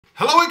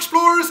Hello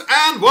explorers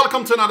and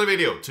welcome to another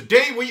video.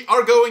 Today we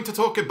are going to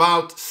talk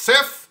about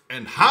Ceph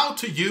and how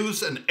to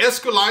use an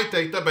SQLite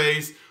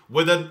database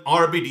with an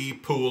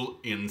RBD pool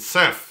in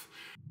Ceph.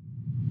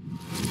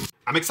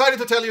 I'm excited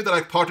to tell you that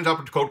I partnered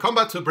up with Code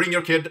Combat to bring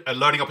your kid a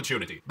learning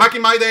opportunity. Back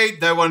in my day,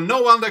 there were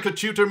no one that could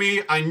tutor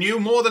me. I knew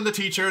more than the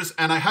teachers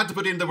and I had to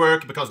put in the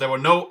work because there were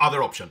no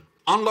other option.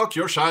 Unlock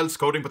your child's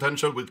coding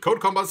potential with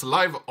Code Combat's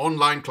live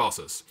online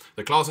classes.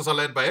 The classes are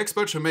led by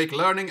experts who make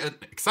learning an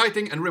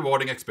exciting and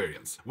rewarding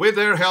experience. With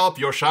their help,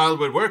 your child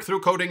will work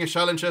through coding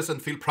challenges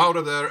and feel proud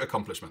of their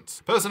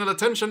accomplishments. Personal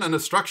attention and a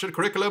structured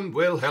curriculum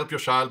will help your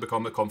child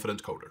become a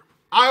confident coder.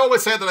 I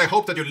always said that I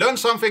hope that you learned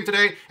something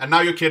today, and now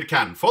your kid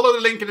can. Follow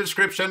the link in the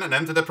description and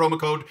enter the promo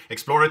code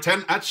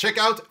EXPLORER10 at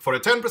checkout for a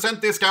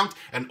 10% discount,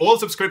 and all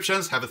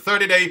subscriptions have a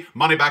 30-day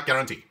money-back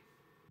guarantee.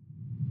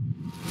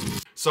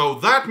 So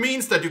that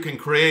means that you can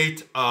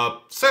create a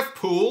Ceph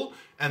pool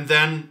and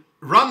then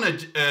run a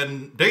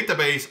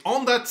database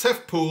on that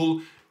Ceph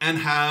pool and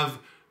have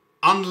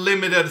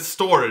unlimited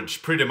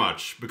storage pretty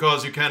much,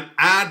 because you can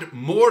add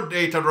more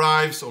data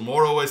drives or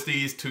more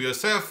OSDs to your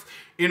Ceph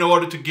in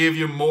order to give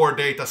you more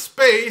data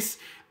space,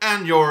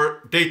 and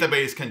your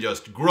database can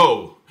just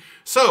grow.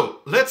 So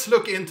let's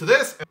look into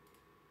this.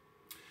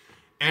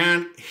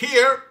 And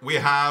here we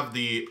have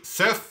the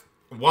Ceph,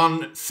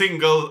 one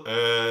single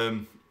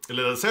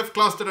little Ceph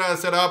cluster that I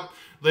set up.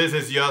 This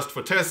is just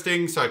for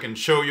testing, so I can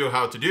show you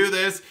how to do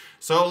this.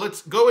 So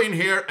let's go in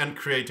here and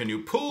create a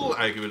new pool.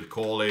 I will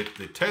call it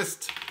the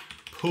test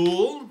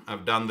pool.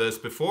 I've done this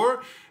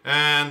before,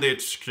 and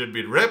it should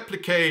be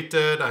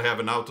replicated. I have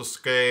an auto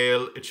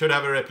scale. It should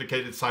have a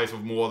replicated size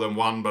of more than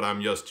one, but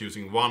I'm just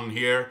using one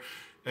here.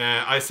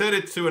 I set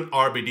it to an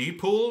RBD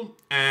pool,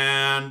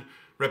 and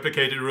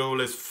replicated rule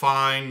is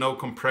fine, no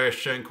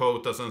compression,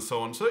 quotas and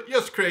so on. So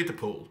just create a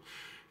pool.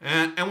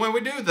 And when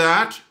we do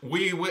that,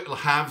 we will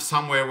have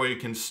somewhere where you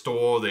can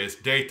store this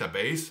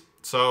database.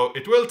 So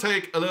it will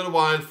take a little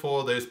while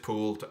for this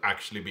pool to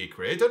actually be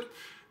created.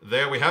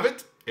 There we have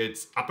it.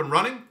 It's up and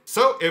running.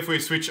 So if we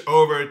switch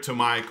over to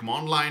my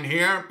command line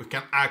here, we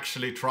can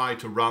actually try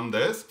to run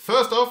this.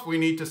 First off, we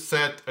need to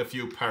set a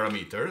few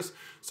parameters.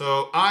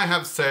 So I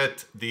have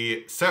set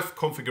the Ceph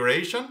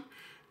configuration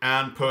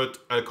and put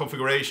a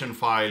configuration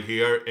file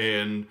here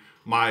in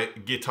my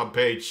GitHub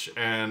page,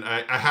 and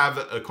I have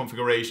a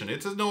configuration.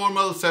 It's a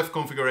normal Ceph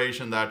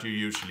configuration that you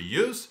usually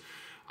use.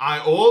 I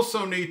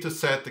also need to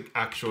set the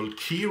actual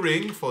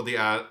keyring for the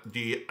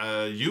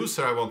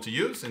user I want to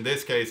use. In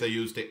this case, I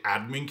use the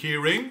admin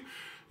keyring.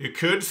 You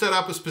could set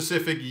up a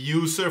specific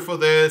user for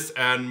this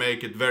and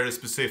make it very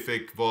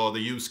specific for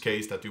the use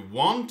case that you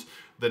want.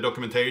 The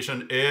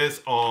documentation is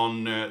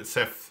on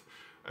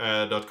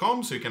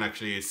Ceph.com, so you can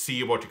actually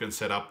see what you can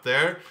set up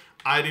there.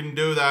 I didn't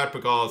do that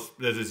because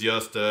this is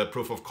just a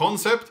proof of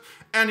concept,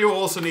 and you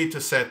also need to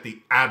set the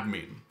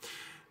admin.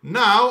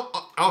 Now,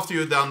 after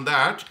you've done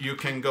that, you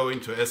can go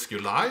into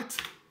SQLite,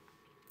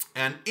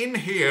 and in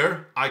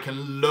here I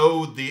can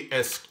load the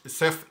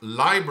Ceph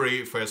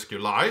library for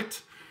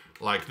SQLite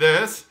like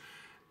this.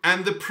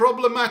 And the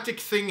problematic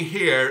thing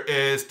here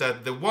is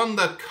that the one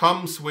that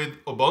comes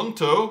with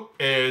Ubuntu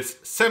is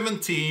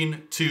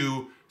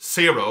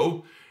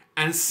 17.2.0,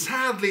 and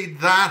sadly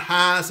that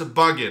has a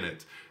bug in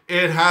it.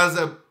 It has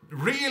a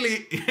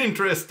really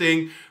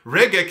interesting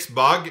regex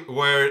bug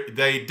where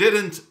they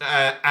didn't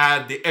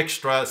add the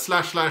extra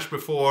 //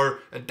 before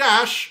a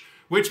dash,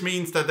 which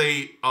means that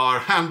they are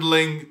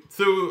handling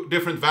through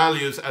different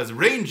values as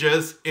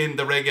ranges in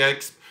the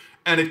regex,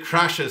 and it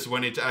crashes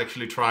when it's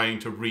actually trying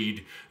to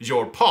read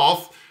your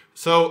path,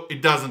 so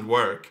it doesn't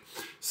work.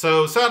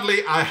 So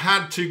sadly, I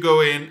had to go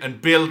in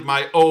and build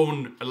my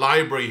own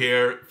library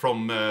here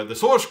from the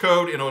source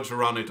code in order to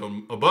run it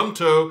on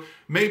Ubuntu.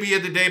 Maybe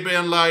the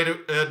Debian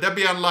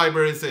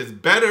libraries is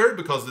better,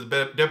 because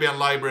the Debian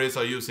libraries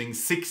are using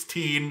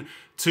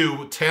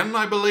 16.2.10,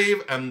 I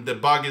believe, and the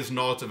bug is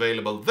not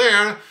available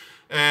there.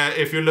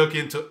 If you look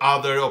into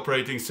other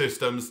operating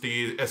systems,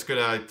 the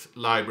SQLite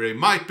library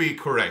might be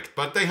correct,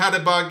 but they had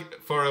a bug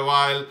for a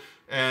while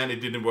and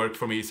it didn't work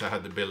for me, so I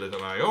had to build it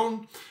on my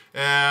own.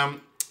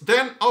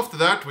 Then after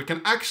that, we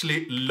can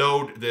actually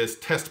load this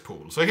test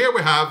pool. So here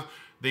we have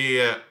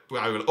the,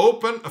 I will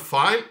open a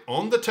file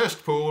on the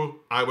test pool.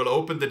 I will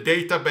open the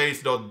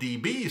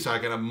database.db, so I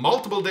can have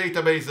multiple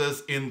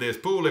databases in this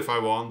pool if I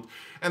want.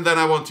 And then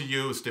I want to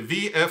use the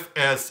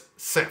VFS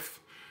Ceph.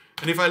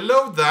 And if I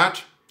load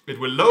that, it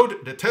will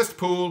load the test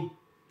pool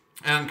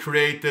and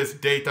create this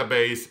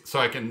database so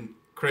I can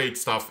create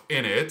stuff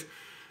in it.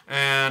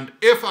 And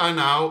if I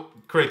now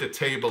create a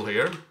table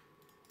here,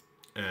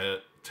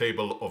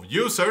 table of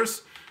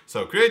users.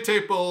 So create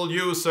table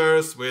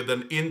users with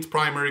an int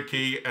primary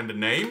key and a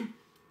name.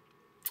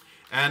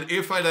 And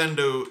if I then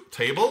do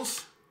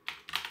tables,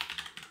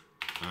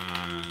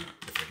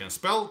 if I can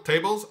spell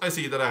tables, I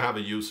see that I have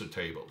a user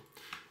table.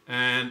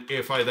 And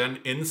if I then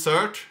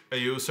insert a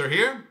user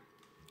here,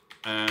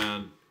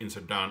 and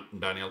insert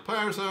Daniel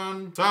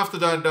Persson. So after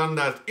that, done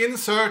that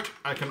insert,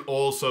 I can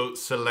also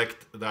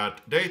select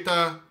that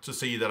data to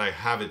see that I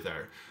have it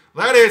there.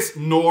 That is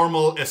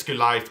normal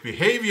SQLite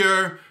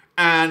behavior,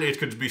 and it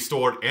could be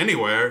stored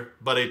anywhere,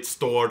 but it's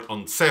stored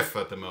on Ceph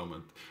at the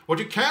moment. What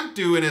you can't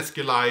do in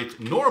SQLite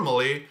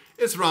normally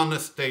is run a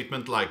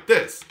statement like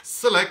this: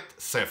 select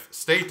Ceph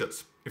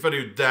status. If I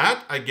do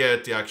that, I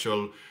get the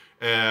actual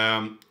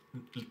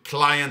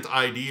client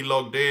ID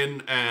logged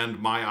in and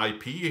my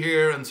IP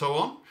here and so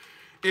on.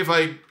 If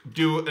I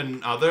do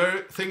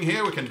another thing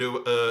here, we can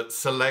do a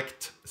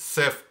select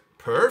Ceph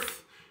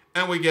perf,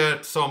 and we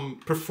get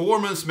some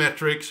performance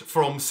metrics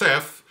from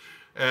Ceph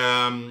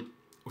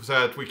so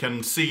that we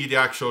can see the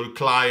actual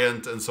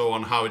client and so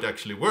on, how it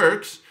actually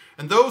works.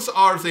 And those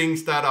are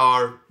things that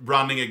are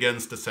running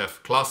against the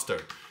Ceph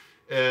cluster.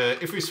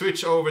 If we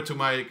switch over to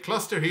my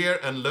cluster here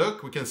and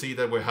look, we can see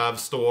that we have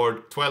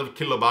stored 12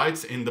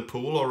 kilobytes in the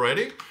pool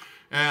already.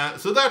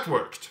 So that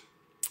worked.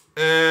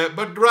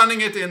 But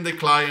running it in the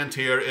client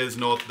here is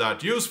not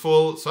that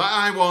useful. So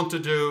I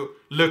wanted to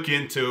look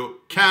into,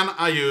 can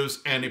I use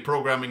any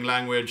programming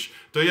language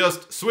to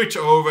just switch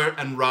over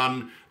and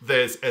run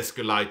this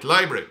SQLite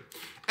library?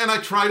 And I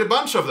tried a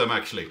bunch of them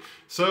actually.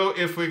 So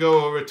if we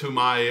go over to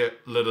my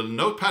little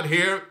notepad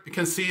here, you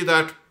can see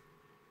that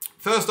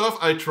first off,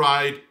 I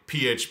tried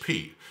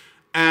PHP.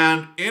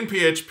 And in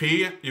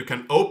PHP, you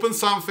can open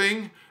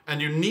something,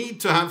 and you need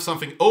to have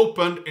something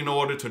opened in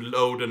order to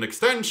load an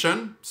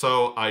extension.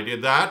 So I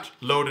did that,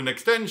 load an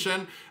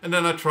extension, and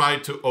then I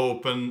tried to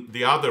open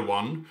the other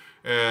one,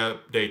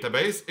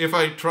 database. If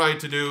I tried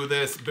to do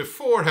this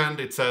beforehand,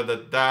 it said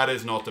that that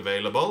is not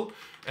available.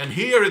 And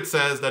here it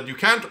says that you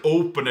can't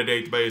open a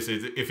database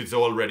if it's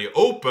already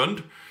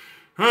opened.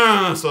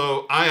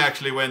 So I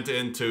actually went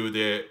into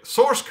the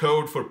source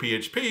code for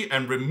PHP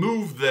and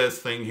removed this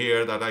thing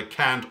here that I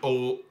can't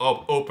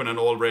open an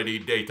already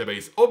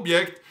database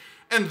object.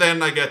 And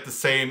then I get the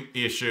same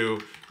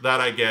issue that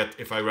I get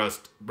if I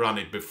just run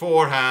it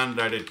beforehand,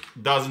 that it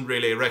doesn't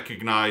really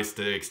recognize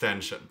the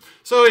extension.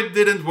 So it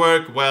didn't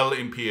work well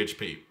in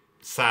PHP,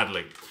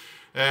 sadly.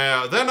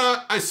 Then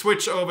I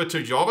switch over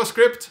to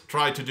JavaScript,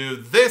 try to do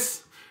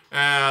this,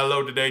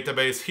 load the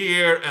database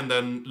here and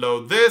then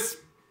load this.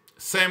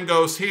 Same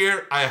goes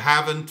here. I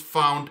haven't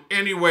found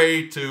any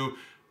way to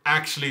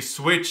actually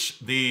switch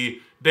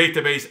the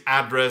database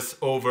address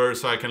over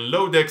so I can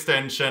load the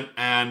extension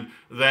and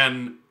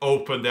then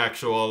open the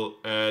actual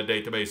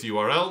database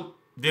URL.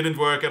 Didn't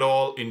work at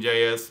all in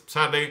JS,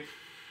 sadly.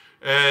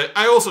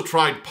 I also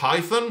tried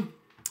Python,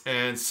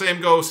 and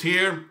same goes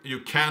here. You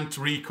can't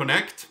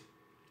reconnect.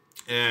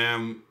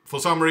 For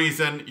some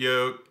reason,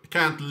 you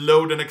can't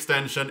load an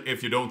extension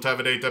if you don't have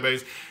a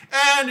database,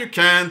 and you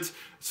can't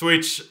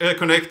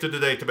connect to the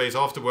database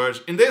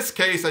afterwards. In this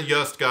case, I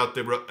just got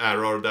the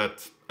error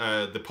that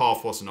the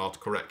path was not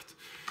correct.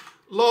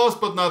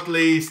 Last but not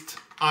least,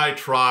 I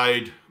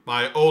tried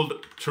my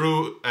old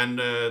true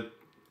and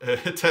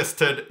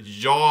tested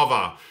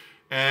Java,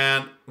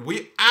 and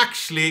we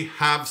actually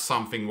have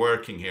something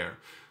working here.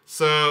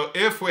 So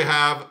if we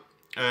have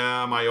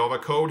my Java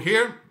code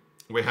here,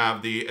 we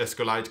have the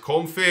SQLite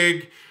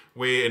config,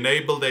 we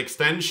enable the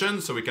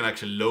extension so we can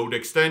actually load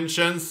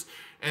extensions,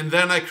 and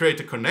then I create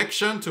a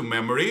connection to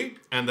memory,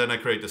 and then I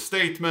create a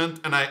statement,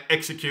 and I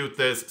execute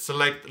this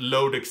select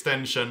load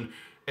extension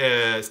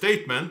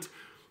statement.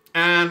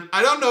 And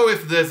I don't know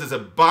if this is a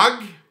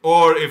bug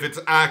or if it's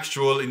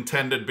actual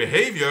intended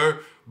behavior,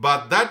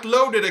 but that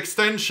loaded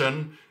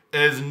extension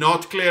is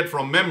not cleared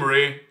from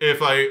memory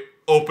if I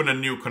open a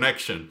new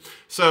connection.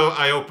 So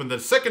I open the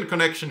second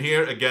connection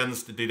here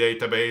against the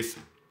database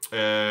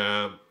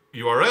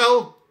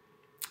URL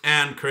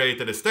and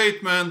created a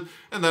statement,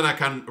 and then I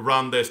can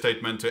run the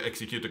statement to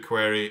execute a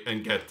query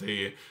and get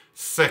the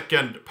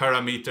second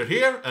parameter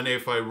here. And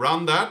if I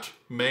run that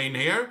main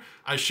here,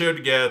 I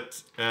should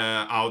get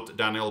out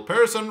Daniel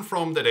Persson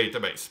from the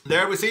database.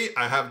 There we see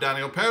I have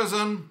Daniel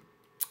Persson.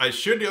 I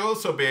should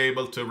also be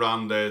able to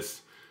run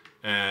this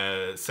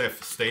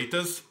Ceph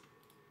status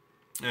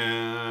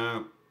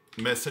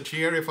message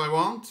here if I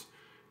want.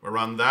 We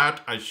run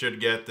that, I should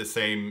get the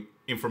same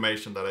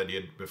information that I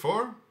did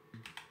before.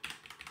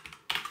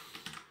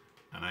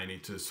 And I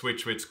need to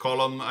switch which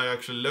column I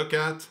actually look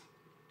at.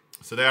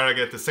 So there I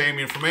get the same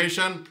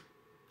information.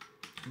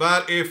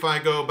 But if I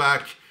go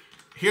back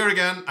here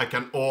again, I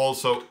can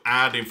also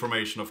add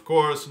information, of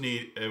course.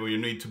 You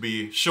need to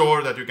be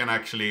sure that you can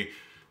actually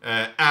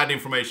add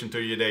information to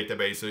your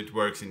database so it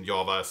works in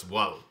Java as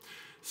well.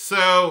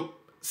 So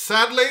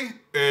sadly,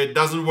 it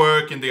doesn't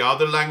work in the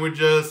other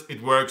languages.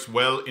 It works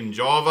well in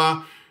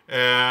Java.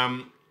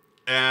 And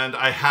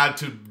I had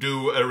to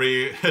do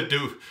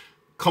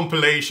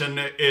compilation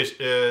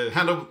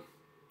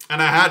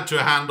and I had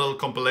to handle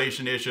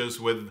compilation issues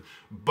with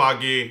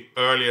buggy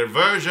earlier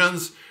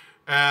versions,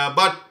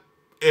 but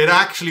it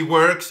actually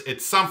works.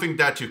 It's something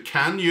that you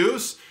can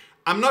use.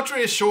 I'm not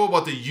really sure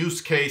what the use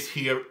case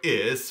here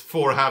is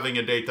for having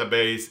a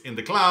database in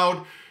the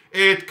cloud.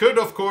 It could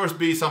of course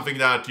be something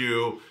that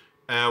you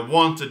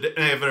want an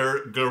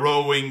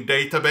ever-growing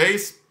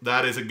database.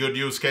 That is a good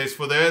use case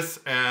for this,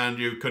 and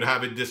you could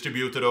have it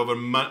distributed over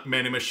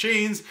many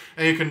machines,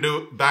 and you can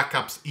do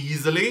backups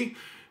easily.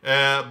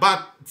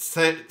 But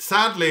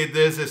sadly,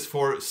 this is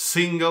for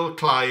single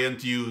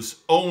client use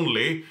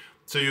only.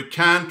 So you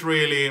can't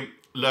really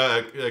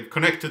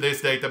connect to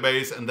this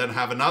database and then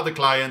have another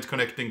client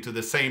connecting to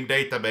the same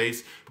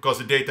database because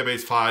the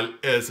database file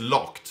is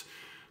locked.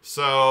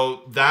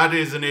 So that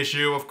is an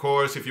issue, of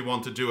course, if you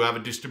wanted to have a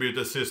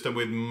distributed system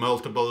with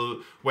multiple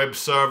web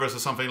servers or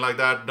something like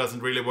that. It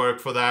doesn't really work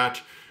for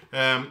that.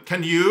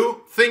 Can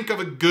you think of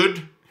a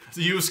good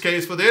use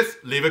case for this?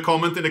 Leave a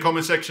comment in the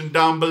comment section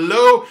down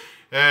below.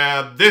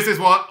 This is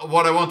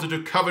what I wanted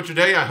to cover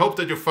today. I hope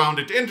that you found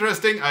it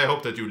interesting. I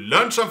hope that you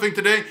learned something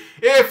today.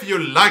 If you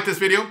liked this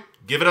video,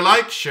 give it a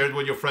like, share it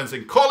with your friends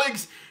and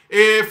colleagues.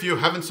 If you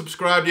haven't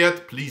subscribed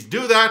yet, please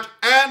do that.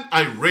 And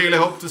I really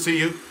hope to see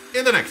you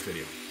in the next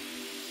video.